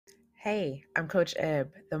Hey, I'm Coach Ebb,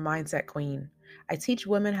 the Mindset Queen. I teach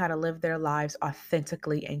women how to live their lives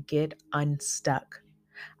authentically and get unstuck.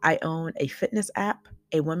 I own a fitness app,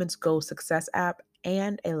 a women's goal success app,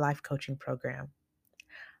 and a life coaching program.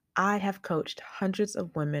 I have coached hundreds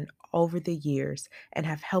of women over the years and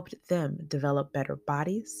have helped them develop better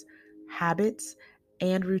bodies, habits,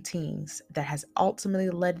 and routines that has ultimately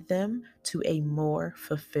led them to a more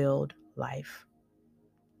fulfilled life.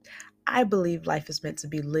 I believe life is meant to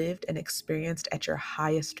be lived and experienced at your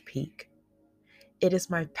highest peak. It is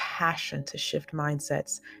my passion to shift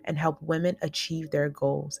mindsets and help women achieve their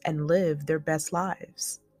goals and live their best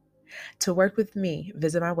lives. To work with me,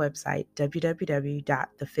 visit my website,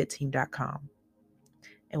 www.thefitteam.com.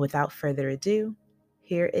 And without further ado,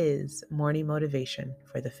 here is morning motivation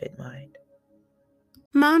for the fit mind.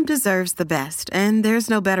 Mom deserves the best, and there's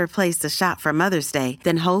no better place to shop for Mother's Day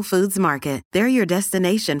than Whole Foods Market. They're your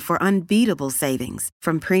destination for unbeatable savings,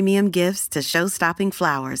 from premium gifts to show-stopping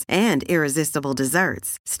flowers and irresistible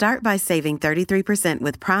desserts. Start by saving 33%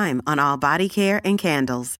 with Prime on all body care and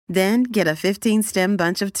candles. Then get a 15-stem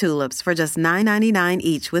bunch of tulips for just $9.99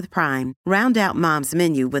 each with Prime. Round out Mom's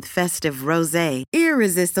menu with festive rosé,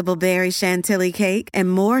 irresistible berry chantilly cake,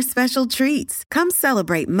 and more special treats. Come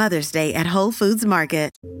celebrate Mother's Day at Whole Foods Market.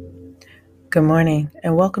 Good morning,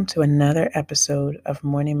 and welcome to another episode of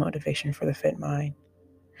Morning Motivation for the Fit Mind.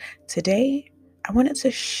 Today, I wanted to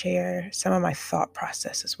share some of my thought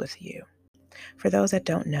processes with you. For those that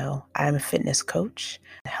don't know, I'm a fitness coach,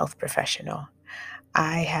 a health professional.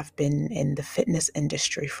 I have been in the fitness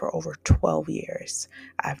industry for over 12 years.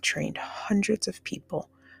 I've trained hundreds of people,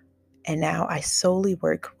 and now I solely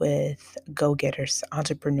work with go-getters,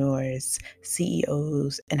 entrepreneurs,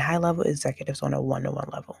 CEOs, and high-level executives on a one-to-one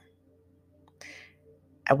level.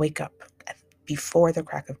 I wake up before the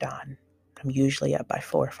crack of dawn. I'm usually up by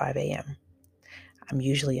 4 or 5 a.m. I'm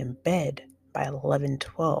usually in bed by 11,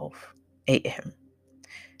 12 a.m.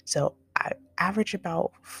 So I average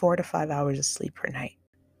about 4 to 5 hours of sleep per night.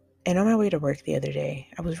 And on my way to work the other day,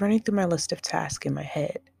 I was running through my list of tasks in my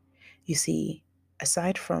head. You see,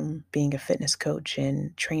 aside from being a fitness coach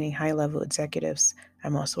and training high-level executives,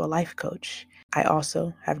 I'm also a life coach. I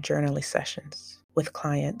also have journaling sessions with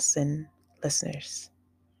clients and listeners.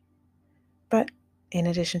 But in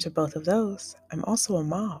addition to both of those, I'm also a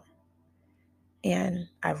mom. And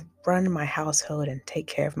I run my household and take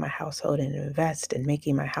care of my household and invest in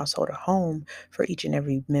making my household a home for each and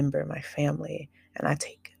every member of my family. And I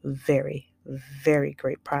take very, very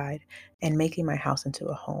great pride in making my house into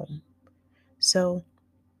a home. So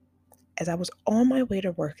as I was on my way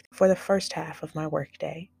to work for the first half of my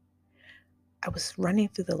workday, I was running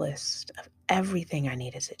through the list of everything I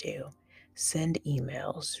needed to do. Send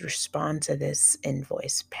emails, respond to this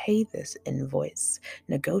invoice, pay this invoice,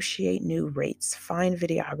 negotiate new rates, find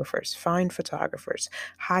videographers, find photographers,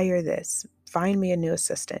 hire this, find me a new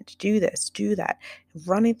assistant, do this, do that.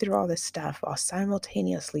 Running through all this stuff while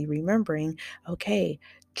simultaneously remembering, okay,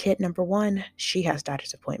 kid number one, she has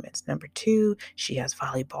doctor's appointments. Number two, she has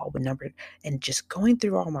volleyball. And just going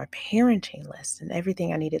through all my parenting lists and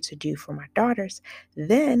everything I needed to do for my daughters.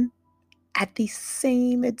 Then at the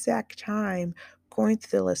same exact time, going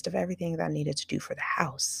through the list of everything that I needed to do for the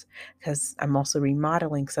house, because I'm also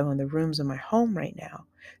remodeling some of the rooms in my home right now.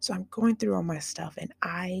 So I'm going through all my stuff and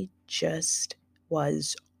I just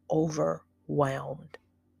was overwhelmed.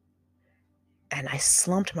 And I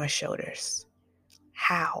slumped my shoulders.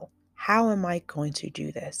 How? How am I going to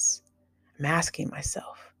do this? I'm asking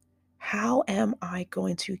myself, how am I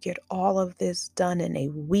going to get all of this done in a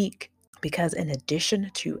week? Because in addition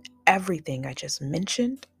to everything I just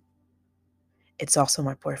mentioned, it's also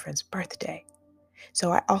my boyfriend's birthday.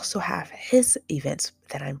 So I also have his events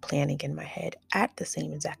that I'm planning in my head at the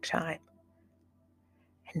same exact time.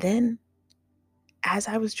 And then as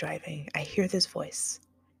I was driving, I hear this voice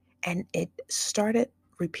and it started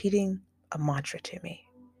repeating a mantra to me.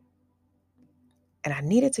 And I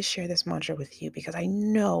needed to share this mantra with you because I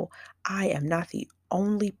know I am not the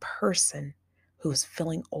only person who's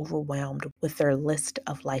feeling overwhelmed with their list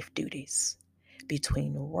of life duties.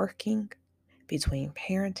 Between working, between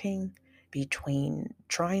parenting, between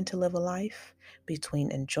trying to live a life, between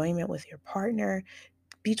enjoyment with your partner,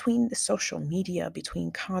 between the social media,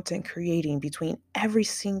 between content creating, between every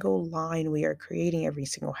single line we are creating, every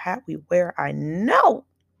single hat we wear, I know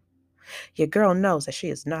your girl knows that she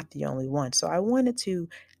is not the only one. So I wanted to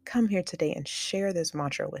come here today and share this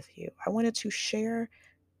mantra with you. I wanted to share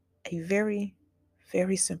a very,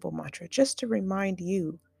 very simple mantra just to remind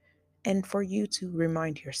you and for you to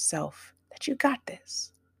remind yourself that you got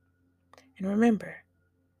this. And remember,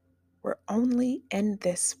 We're only in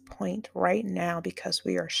this point right now because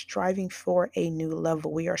we are striving for a new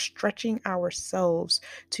level. We are stretching ourselves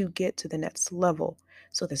to get to the next level.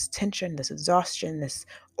 So this tension, this exhaustion, this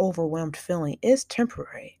overwhelmed feeling is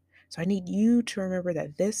temporary. So I need you to remember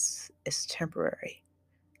that this is temporary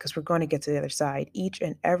because we're going to get to the other side. Each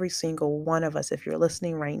and every single one of us, if you're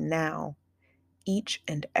listening right now, each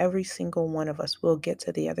and every single one of us will get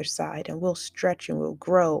to the other side, and we'll stretch and we'll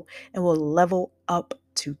grow and we'll level up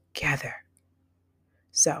together.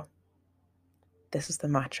 So, this is the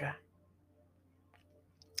mantra.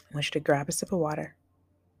 I want you to grab a sip of water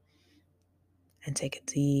and take a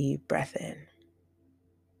deep breath in.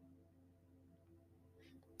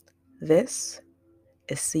 This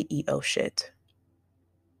is CEO shit.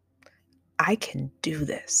 I can do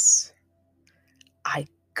this. I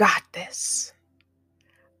got this.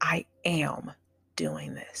 I am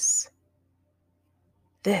doing this.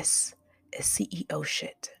 This is CEO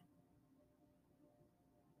shit.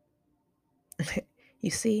 You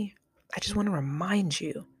see, I just want to remind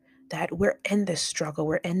you that we're in this struggle.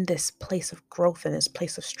 We're in this place of growth and this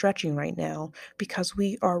place of stretching right now because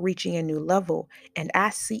we are reaching a new level. And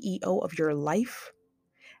as CEO of your life,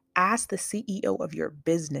 as the CEO of your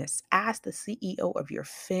business, as the CEO of your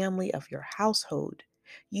family, of your household,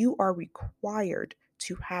 you are required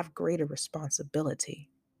to have greater responsibility.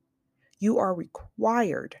 You are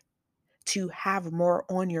required to have more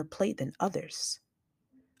on your plate than others.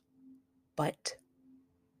 But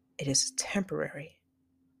it is temporary.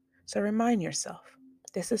 So remind yourself,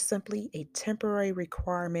 this is simply a temporary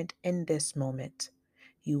requirement in this moment.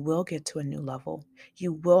 You will get to a new level.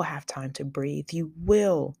 You will have time to breathe. You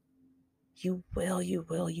will be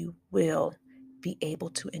able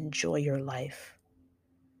to enjoy your life.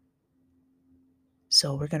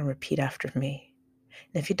 So we're going to repeat after me.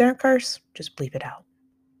 And if you don't curse, just bleep it out.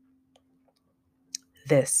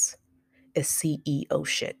 This is CEO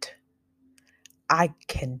shit. I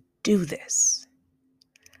can do this.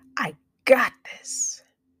 I got this.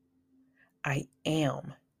 I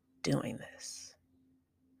am doing this.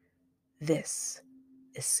 This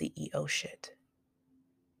is CEO shit.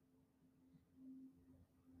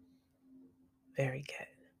 Very good.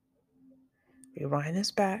 Rewind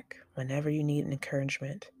this back whenever you need an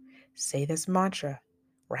encouragement. Say this mantra.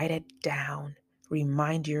 Write it down.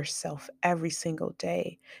 Remind yourself every single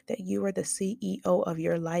day that you are the CEO of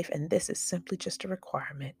your life, and this is simply just a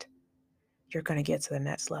requirement. You're going to get to the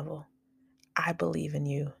next level. I believe in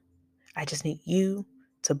you. I just need you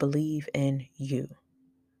to believe in you.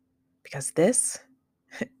 Because this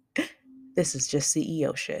is just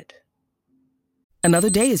CEO shit. Another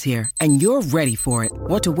day is here, and you're ready for it.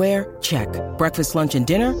 What to wear? Check. Breakfast, lunch, and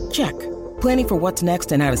dinner? Check. Planning for what's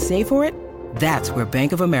next and how to save for it? That's where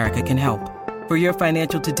Bank of America can help. For your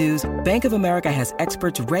financial to-dos, Bank of America has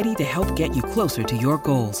experts ready to help get you closer to your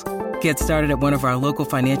goals. Get started at one of our local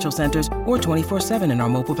financial centers or 24/7 in our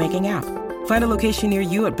mobile banking app. Find a location near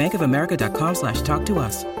you at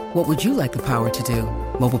bankofamerica.com/talktous. What would you like the power to do?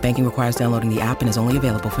 Mobile banking requires downloading the app and is only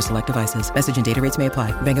available for select devices. Message and data rates may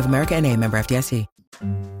apply. Bank of America N.A., member FDIC.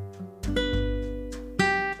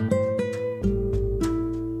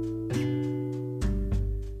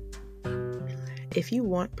 If you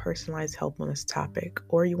want personalized help on this topic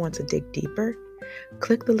or you want to dig deeper,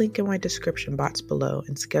 click the link in my description box below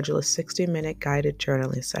and schedule a 60-minute guided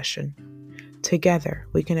journaling session. Together,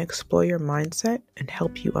 we can explore your mindset and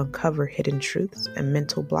help you uncover hidden truths and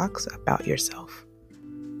mental blocks about yourself.